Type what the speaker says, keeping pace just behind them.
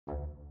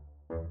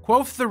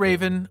Quoth the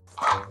raven,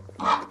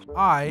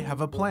 I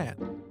have a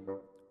plan.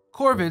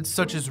 Corvids,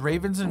 such as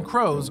ravens and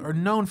crows, are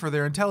known for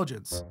their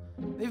intelligence.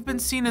 They've been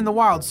seen in the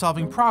wild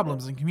solving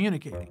problems and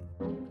communicating.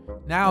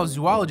 Now,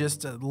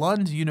 zoologists at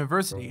Lund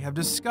University have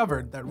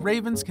discovered that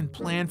ravens can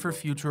plan for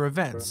future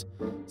events,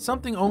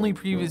 something only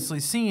previously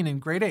seen in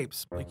great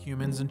apes, like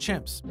humans and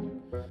chimps.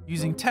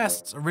 Using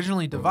tests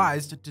originally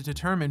devised to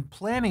determine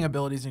planning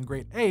abilities in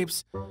great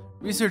apes,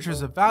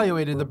 researchers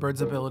evaluated the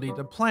bird's ability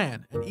to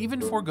plan and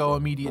even forego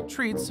immediate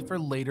treats for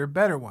later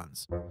better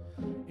ones.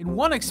 In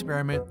one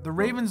experiment, the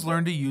ravens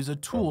learned to use a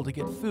tool to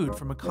get food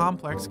from a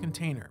complex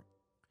container.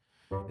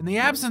 In the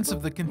absence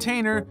of the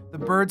container, the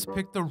birds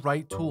picked the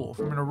right tool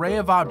from an array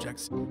of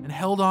objects and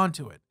held on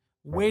to it,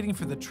 waiting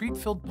for the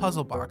treat-filled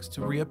puzzle box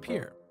to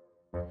reappear.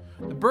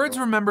 The birds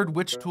remembered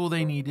which tool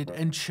they needed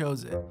and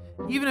chose it,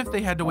 even if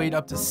they had to wait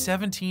up to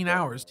 17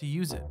 hours to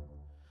use it,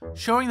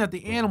 showing that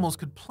the animals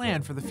could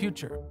plan for the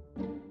future.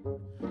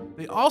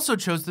 They also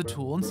chose the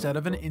tool instead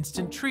of an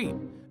instant treat,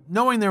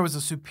 knowing there was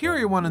a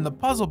superior one in the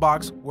puzzle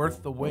box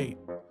worth the wait.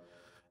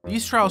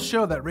 These trials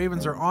show that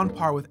ravens are on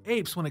par with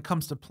apes when it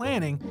comes to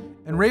planning,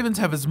 and ravens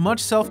have as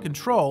much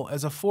self-control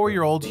as a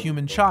 4-year-old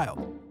human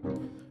child.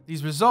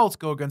 These results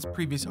go against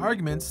previous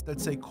arguments that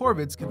say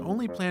corvids can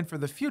only plan for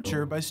the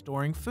future by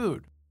storing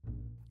food.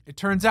 It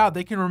turns out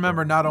they can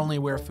remember not only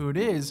where food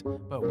is,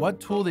 but what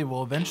tool they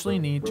will eventually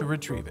need to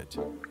retrieve it.